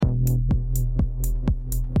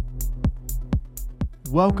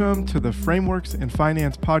Welcome to the Frameworks in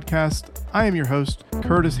Finance podcast. I am your host,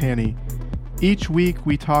 Curtis Haney. Each week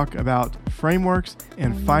we talk about frameworks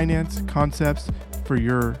and finance concepts for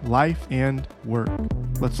your life and work.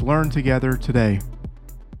 Let's learn together today.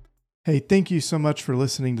 Hey, thank you so much for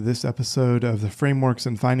listening to this episode of the Frameworks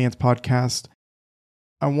in Finance podcast.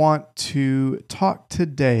 I want to talk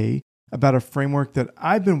today about a framework that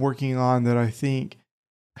I've been working on that I think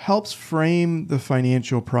helps frame the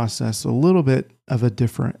financial process a little bit of a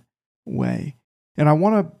different way. And I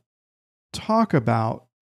want to talk about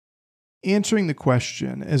answering the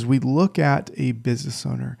question as we look at a business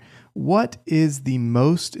owner, what is the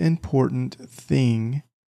most important thing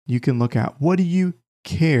you can look at? What do you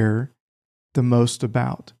care the most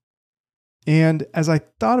about? And as I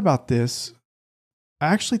thought about this, I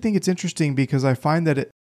actually think it's interesting because I find that it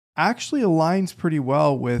actually aligns pretty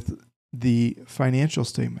well with the financial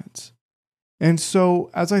statements. And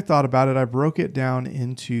so as I thought about it, I broke it down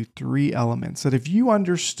into three elements that if you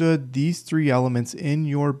understood these three elements in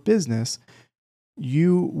your business,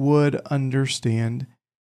 you would understand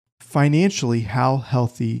financially how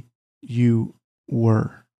healthy you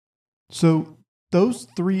were. So those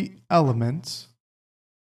three elements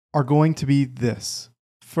are going to be this.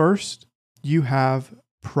 First, you have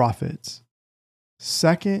profits.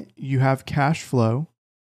 Second, you have cash flow.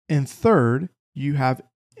 And third, you have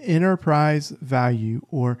enterprise value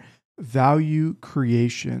or value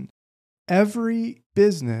creation. Every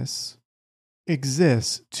business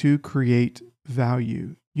exists to create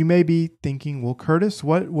value. You may be thinking, well, Curtis,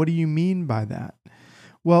 what do you mean by that?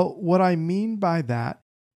 Well, what I mean by that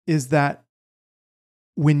is that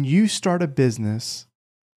when you start a business,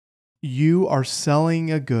 you are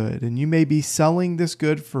selling a good, and you may be selling this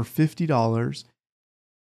good for $50,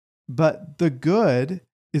 but the good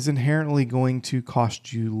is inherently going to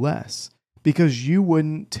cost you less because you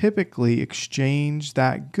wouldn't typically exchange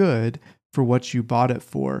that good for what you bought it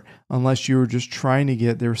for unless you were just trying to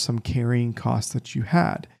get there some carrying costs that you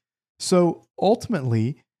had. So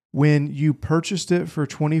ultimately, when you purchased it for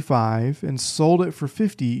 $25 and sold it for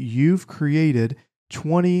 $50, you've created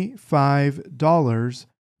 $25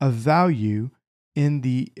 of value in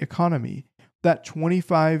the economy. That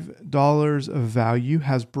 $25 of value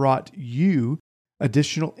has brought you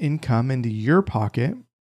additional income into your pocket.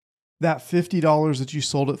 That $50 that you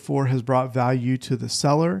sold it for has brought value to the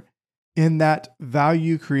seller. In that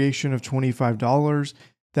value creation of $25,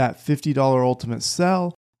 that $50 ultimate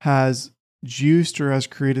sell has juiced or has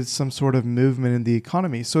created some sort of movement in the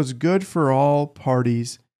economy. So it's good for all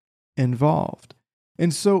parties involved.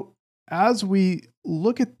 And so as we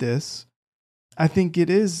look at this, I think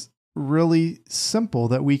it is really simple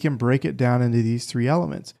that we can break it down into these three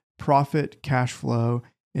elements: profit, cash flow,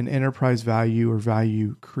 and enterprise value or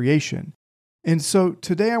value creation. And so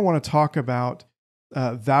today I want to talk about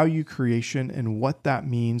value creation and what that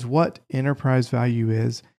means, what enterprise value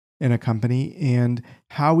is in a company, and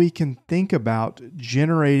how we can think about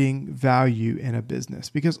generating value in a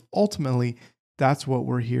business, because ultimately that's what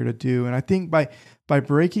we're here to do. And I think by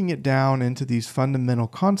breaking it down into these fundamental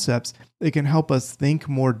concepts, it can help us think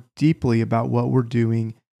more deeply about what we're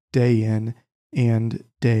doing day in and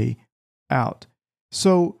day out.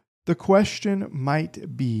 So the question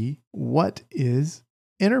might be, what is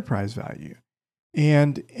enterprise value?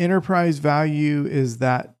 And enterprise value is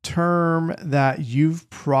that term that you've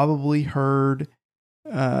probably heard,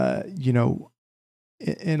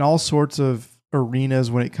 in all sorts of arenas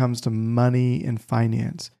when it comes to money and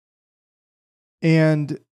finance.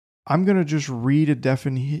 And I'm going to just read a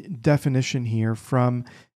definition here from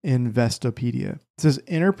Investopedia. It says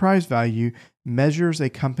enterprise value measures a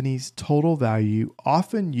company's total value,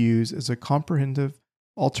 often used as a comprehensive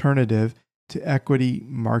alternative to equity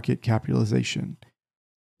market capitalization.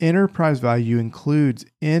 Enterprise value includes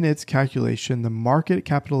in its calculation the market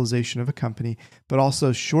capitalization of a company, but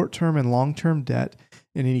also short-term and long-term debt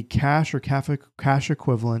and any cash or cash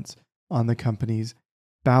equivalents on the company's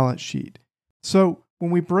balance sheet. So when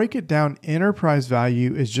we break it down, enterprise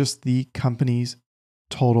value is just the company's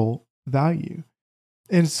total value.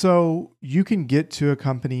 And so you can get to a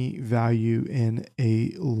company value in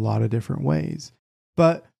a lot of different ways.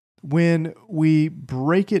 But when we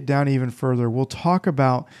break it down even further, we'll talk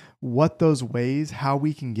about what those ways, how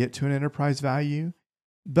we can get to an enterprise value.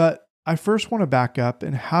 But I first want to back up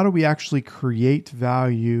and how do we actually create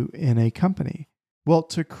value in a company? Well,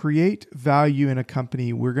 to create value in a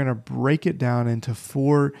company, we're going to break it down into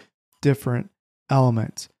four different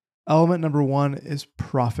elements. Element number one is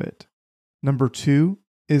profit. Number two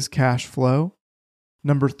is cash flow.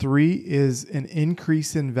 Number three is an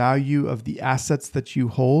increase in value of the assets that you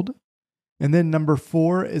hold. And then number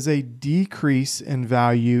 4 is a decrease in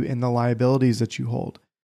value in the liabilities that you hold.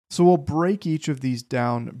 So we'll break each of these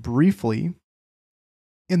down briefly,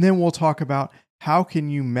 and then we'll talk about how can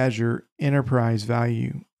you measure enterprise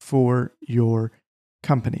value for your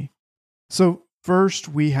company. So first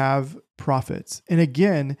we have profits. And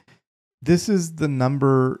again, this is the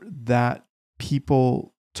number that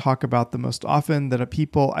people talk about the most often, that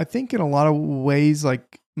people, I think in a lot of ways,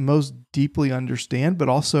 like most deeply understand, but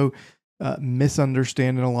also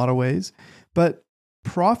misunderstand in a lot of ways. But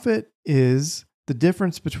profit is the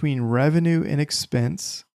difference between revenue and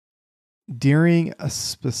expense during a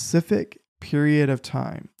specific period of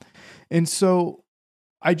time. And so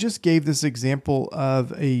I just gave this example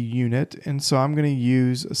of a unit, and so I'm going to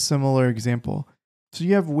use a similar example. So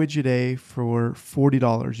you have widget A for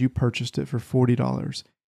 $40. You purchased it for $40.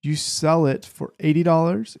 You sell it for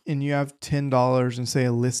 $80, and you have $10 and say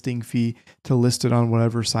a listing fee to list it on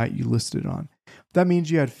whatever site you listed on. That means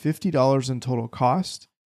you had $50 in total cost.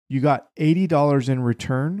 You got $80 in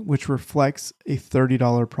return, which reflects a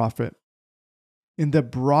 $30 profit. In the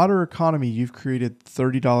broader economy, you've created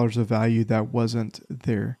 $30 of value that wasn't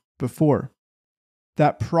there before.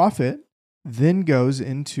 That profit then goes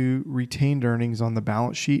into retained earnings on the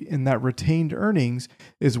balance sheet, and that retained earnings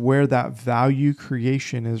is where that value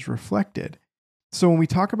creation is reflected. So when we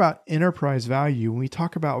talk about enterprise value, when we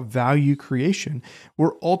talk about value creation,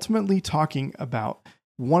 we're ultimately talking about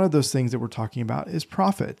one of those things that we're talking about is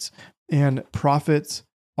profits. And profits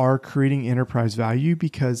are creating enterprise value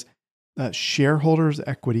because shareholders'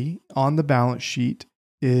 equity on the balance sheet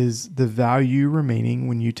is the value remaining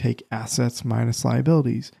when you take assets minus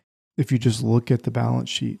liabilities, if you just look at the balance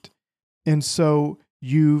sheet. And so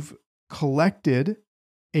you've collected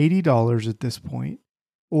 $80 at this point,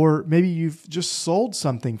 or maybe you've just sold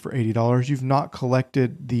something for $80. You've not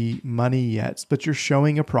collected the money yet, but you're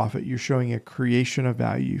showing a profit. You're showing a creation of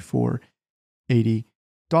value for $80.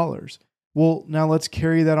 Well, now let's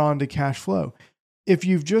carry that on to cash flow. If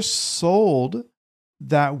you've just sold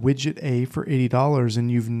that widget A for $80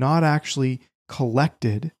 and you've not actually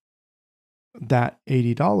collected that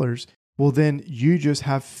 $80, well, then you just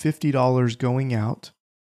have $50 going out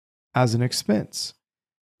as an expense.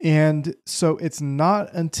 And so it's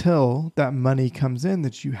not until that money comes in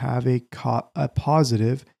that you have a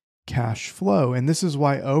positive cash flow. And this is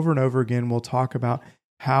why over and over again, we'll talk about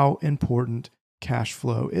how important cash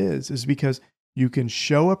flow is because you can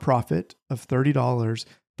show a profit of $30,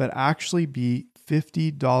 but actually be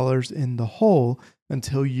 $50 in the hole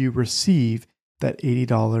until you receive that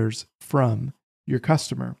 $80 from your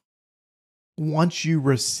customer. Once you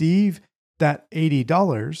receive that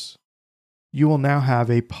 $80, you will now have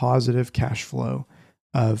a positive cash flow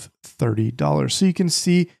of $30. So you can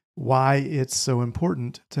see why it's so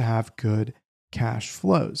important to have good cash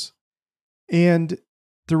flows. And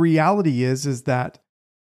the reality is that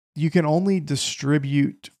you can only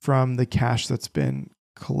distribute from the cash that's been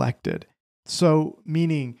collected. So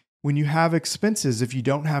meaning when you have expenses, if you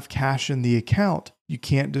don't have cash in the account, you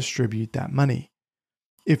can't distribute that money.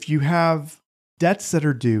 If you have debts that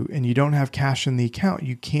are due and you don't have cash in the account,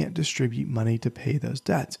 you can't distribute money to pay those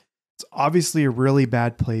debts. It's obviously a really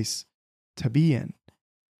bad place to be in.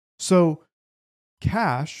 So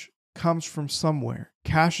cash comes from somewhere.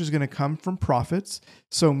 Cash is going to come from profits.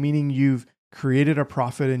 So meaning you've created a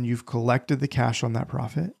profit and you've collected the cash on that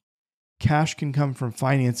profit. Cash can come from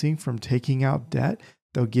financing, from taking out debt.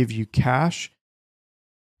 They'll give you cash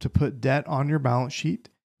to put debt on your balance sheet,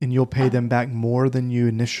 and you'll pay them back more than you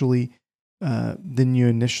initially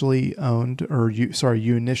owned, or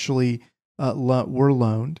you initially were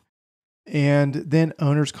loaned. And then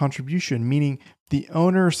owner's contribution, meaning the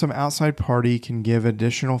owner or some outside party can give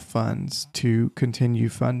additional funds to continue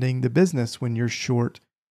funding the business when you're short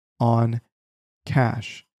on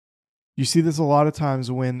cash. You see this a lot of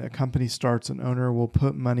times when a company starts, an owner will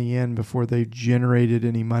put money in before they've generated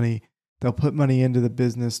any money. They'll put money into the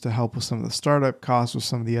business to help with some of the startup costs, with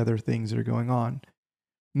some of the other things that are going on.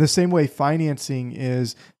 In the same way, financing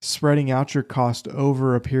is spreading out your cost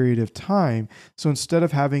over a period of time. So instead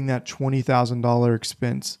of having that $20,000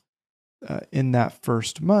 expense in that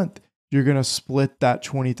first month, you're going to split that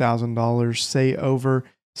 $20,000, say, over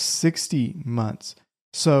 60 months.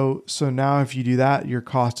 So now if you do that, your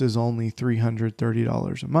cost is only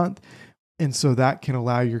 $330 a month. And so that can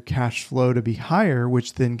allow your cash flow to be higher,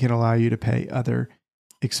 which then can allow you to pay other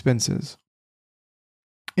expenses.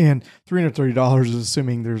 And $330 is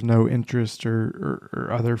assuming there's no interest or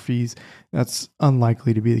other fees. That's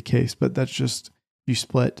unlikely to be the case, but that's just you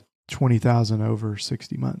split $20,000 over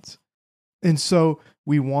 60 months. And so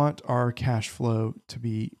we want our cash flow to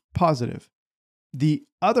be positive. The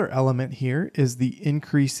other element here is the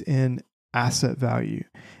increase in asset value.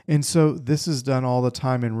 And so this is done all the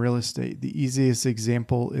time in real estate. The easiest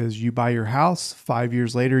example is you buy your house, 5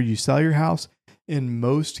 years later, you sell your house. In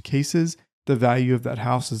most cases, the value of that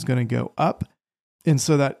house is going to go up. And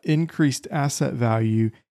so that increased asset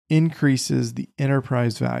value increases the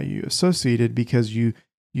enterprise value associated, because you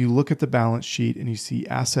look at the balance sheet and you see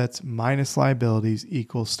assets minus liabilities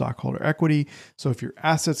equals stockholder equity. So if your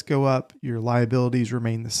assets go up, your liabilities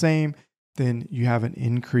remain the same, then you have an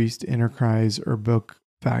increased enterprise or book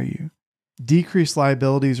value. Decreased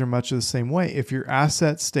liabilities are much of the same way. If your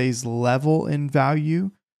asset stays level in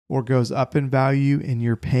value or goes up in value and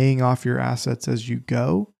you're paying off your assets as you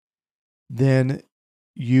go, then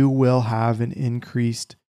you will have an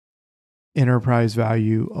increased enterprise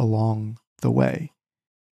value along the way.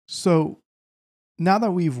 So now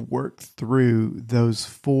that we've worked through those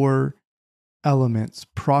 4 elements: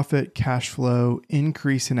 profit, cash flow,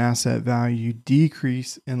 increase in asset value,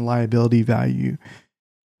 decrease in liability value,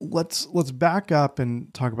 let's back up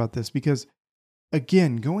and talk about this, because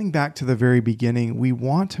again, going back to the very beginning, we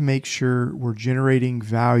want to make sure we're generating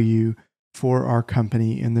value for our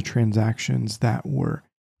company in the transactions that we're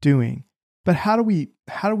doing. But how do we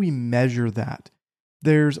measure that?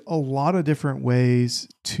 There's a lot of different ways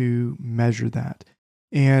to measure that.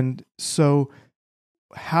 And so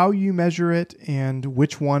how you measure it and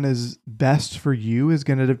which one is best for you is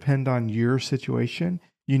going to depend on your situation.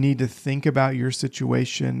 You need to think about your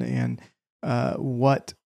situation and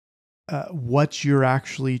what you're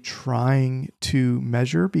actually trying to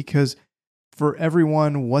measure, because for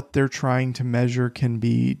everyone, what they're trying to measure can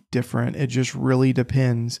be different. It just really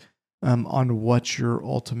depends on what your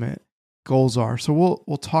ultimate goals are. So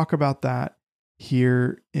we'll talk about that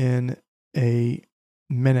here in a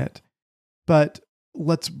minute. But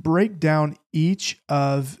let's break down each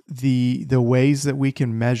of the ways that we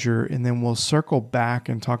can measure, and then we'll circle back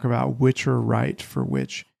and talk about which are right for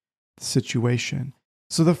which situation.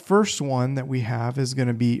 So the first one that we have is going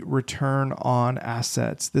to be return on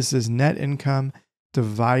assets. This is net income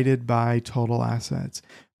divided by total assets.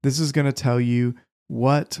 This is going to tell you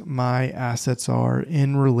what my assets are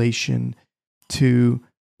in relation to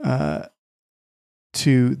the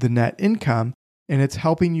net income, and it's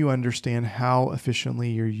helping you understand how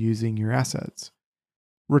efficiently you're using your assets.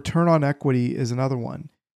 Return on equity is another one.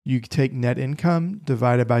 You take net income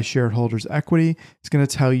divided by shareholders' equity. It's going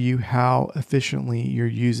to tell you how efficiently you're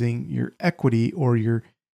using your equity, or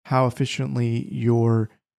how efficiently you're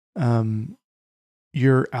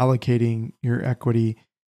allocating your equity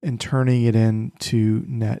and turning it into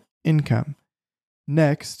net income.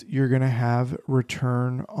 Next, you're going to have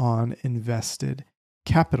return on invested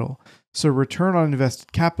capital. So return on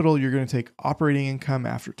invested capital, you're going to take operating income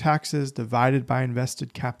after taxes divided by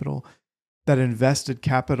invested capital. That invested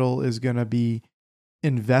capital is going to be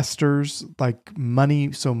investors, like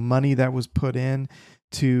money. So money that was put in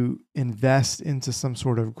to invest into some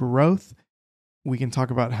sort of growth. We can talk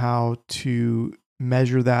about how to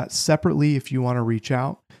measure that separately if you want to reach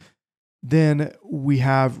out. Then we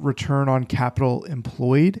have return on capital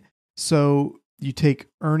employed. So you take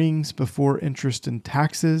earnings before interest and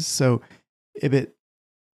taxes. So EBIT,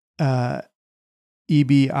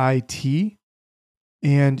 EBIT,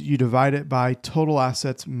 and you divide it by total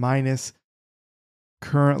assets minus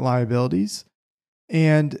current liabilities.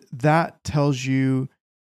 And that tells you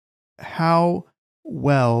how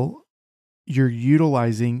well you're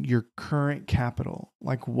utilizing your current capital,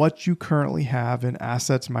 like what you currently have in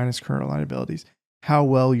assets minus current liabilities, how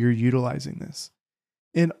well you're utilizing this.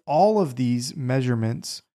 In all of these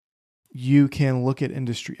measurements, you can look at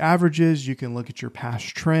industry averages, you can look at your past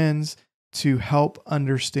trends to help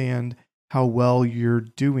understand how well you're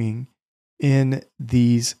doing in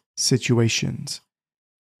these situations.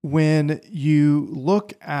 When you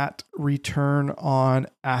look at return on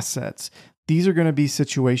assets, these are going to be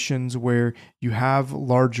situations where you have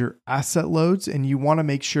larger asset loads and you want to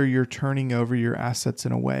make sure you're turning over your assets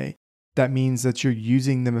in a way that means that you're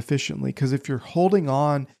using them efficiently. Because if you're holding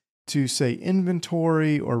on to, say,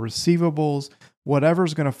 inventory or receivables,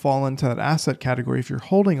 whatever's going to fall into that asset category, if you're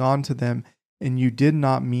holding on to them and you did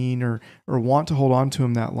not mean or want to hold on to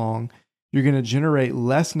them that long, you're going to generate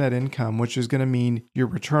less net income, which is going to mean your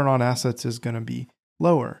return on assets is going to be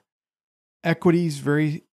lower. Equity is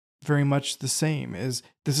very much the same.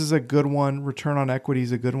 This is a good one. Return on equity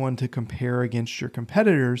is a good one to compare against your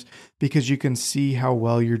competitors, because you can see how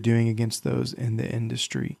well you're doing against those in the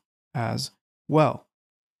industry as well.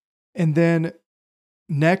 And then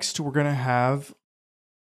next, we're going to have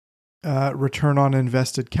return on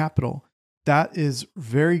invested capital. That is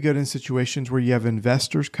very good in situations where you have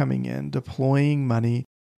investors coming in, deploying money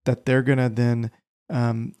that they're going to then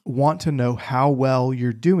want to know how well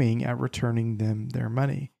you're doing at returning them their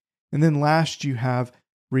money. And then last, you have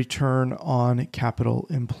return on capital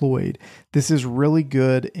employed. This is really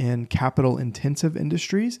good in capital intensive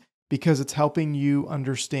industries because it's helping you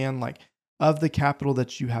understand, like, of the capital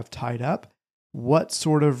that you have tied up, what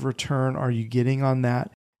sort of return are you getting on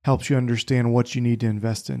that? Helps you understand what you need to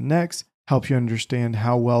invest in next, helps you understand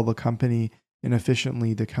how well the company and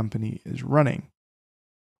efficiently the company is running.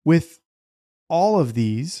 With all of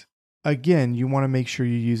these, again, you want to make sure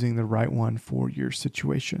you're using the right one for your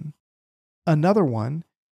situation. Another one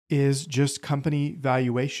is just company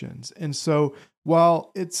valuations. And so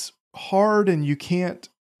while it's hard and you can't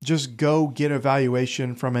just go get a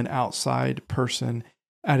valuation from an outside person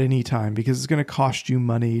at any time because it's going to cost you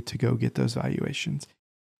money to go get those valuations,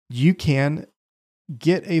 you can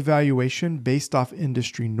get a valuation based off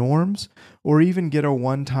industry norms or even get a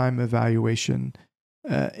one-time evaluation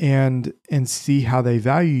and see how they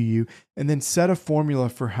value you, and then set a formula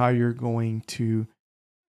for how you're going to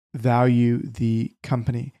value the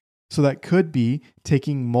company. So that could be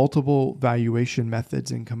taking multiple valuation methods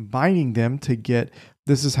and combining them to get,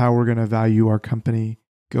 this is how we're going to value our company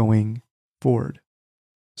going forward.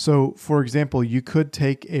 So for example, you could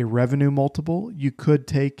take a revenue multiple, you could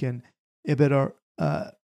take an EBITDA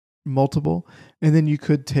multiple, and then you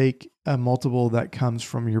could take a multiple that comes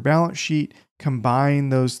from your balance sheet, combine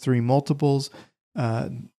those three multiples,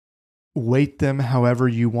 weight them however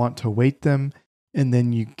you want to weight them, and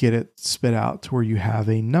then you get it spit out to where you have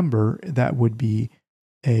a number that would be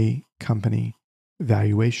a company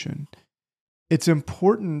valuation. It's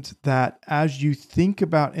important that as you think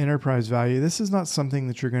about enterprise value, this is not something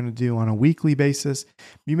that you're going to do on a weekly basis.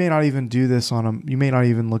 You may not even do this you may not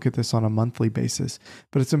even look at this on a monthly basis,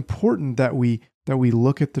 but it's important that we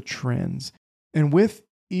look at the trends. And with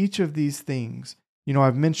each of these things,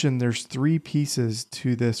 I've mentioned there's three pieces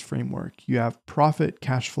to this framework. You have profit,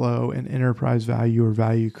 cash flow, and enterprise value or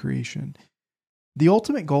value creation. The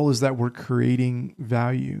ultimate goal is that we're creating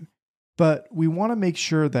value, but we want to make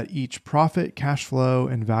sure that each profit, cash flow,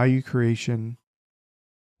 and value creation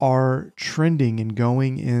are trending and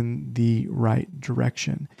going in the right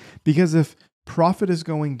direction. Because if profit is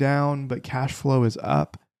going down, but cash flow is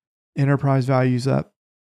up, enterprise value is up,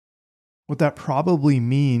 what that probably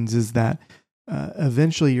means is that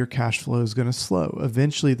eventually your cash flow is going to slow.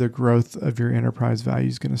 Eventually the growth of your enterprise value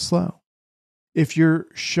is going to slow. If you're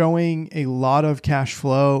showing a lot of cash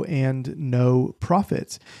flow and no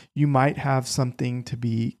profits, you might have something to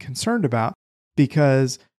be concerned about,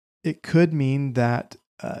 because it could mean that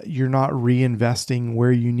you're not reinvesting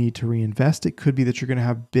where you need to reinvest. It could be that you're going to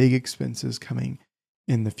have big expenses coming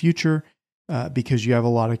in the future because you have a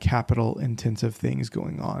lot of capital intensive things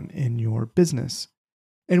going on in your business.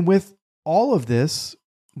 And with all of this,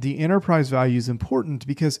 the enterprise value is important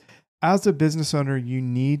because as a business owner, you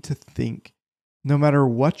need to think, no matter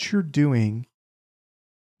what you're doing,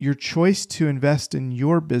 your choice to invest in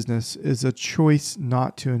your business is a choice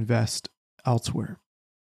not to invest elsewhere.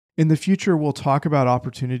 In the future, we'll talk about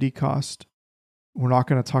opportunity cost. We're not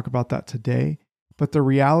going to talk about that today, but the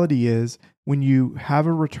reality is when you have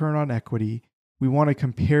a return on equity, we want to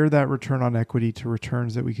compare that return on equity to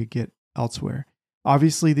returns that we could get elsewhere.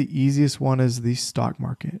 Obviously, the easiest one is the stock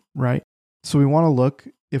market, right? So we want to look,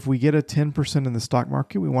 if we get a 10% in the stock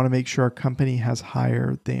market, we want to make sure our company has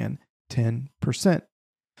higher than 10%.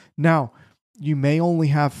 Now, you may only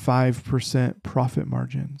have 5% profit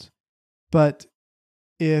margins, but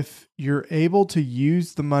if you're able to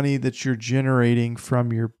use the money that you're generating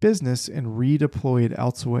from your business and redeploy it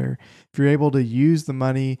elsewhere, if you're able to use the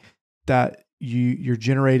money that you're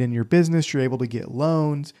generating in your business, you're able to get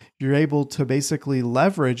loans, you're able to basically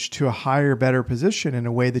leverage to a higher, better position in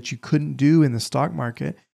a way that you couldn't do in the stock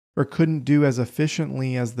market or couldn't do as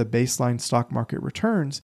efficiently as the baseline stock market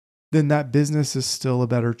returns, then that business is still a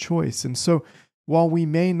better choice. And so while we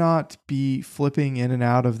may not be flipping in and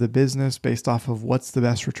out of the business based off of what's the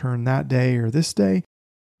best return that day or this day,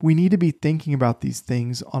 we need to be thinking about these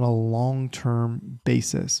things on a long-term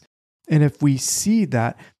basis. And if we see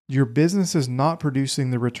that your business is not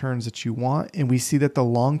producing the returns that you want, and we see that the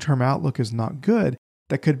long-term outlook is not good,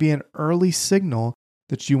 that could be an early signal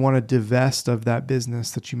that you want to divest of that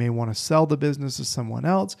business, that you may want to sell the business to someone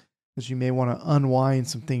else, that you may want to unwind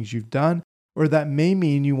some things you've done, or that may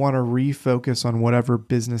mean you want to refocus on whatever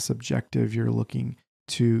business objective you're looking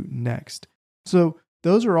to next. So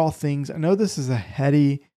those are all things. I know this is a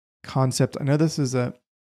heady concept. I know this is a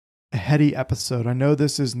heady episode. I know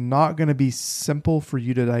this is not going to be simple for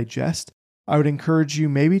you to digest. I would encourage you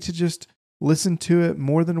maybe to just listen to it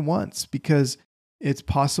more than once, because it's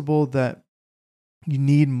possible that you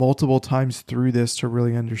need multiple times through this to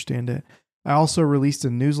really understand it. I also released a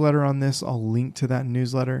newsletter on this. I'll link to that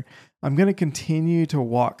newsletter. I'm going to continue to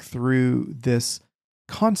walk through this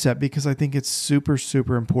concept because I think it's super,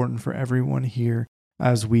 super important for everyone here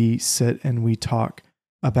as we sit and we talk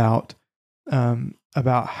about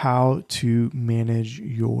how to manage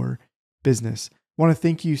your business. I want to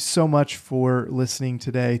thank you so much for listening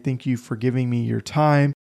today. Thank you for giving me your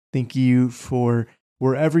time. Thank you for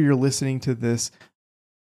wherever you're listening to this,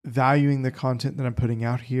 valuing the content that I'm putting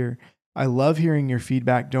out here. I love hearing your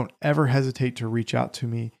feedback. Don't ever hesitate to reach out to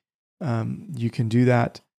me. You can do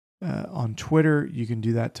that on Twitter. You can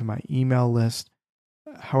do that to my email list.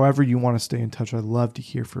 However you want to stay in touch, I'd love to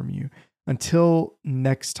hear from you. Until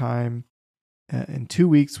next time, in 2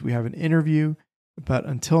 weeks, we have an interview. But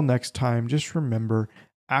until next time, just remember,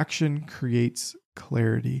 action creates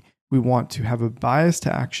clarity. We want to have a bias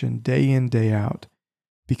to action day in, day out,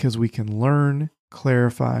 because we can learn,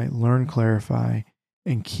 clarify,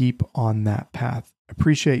 and keep on that path.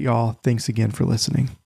 Appreciate y'all. Thanks again for listening.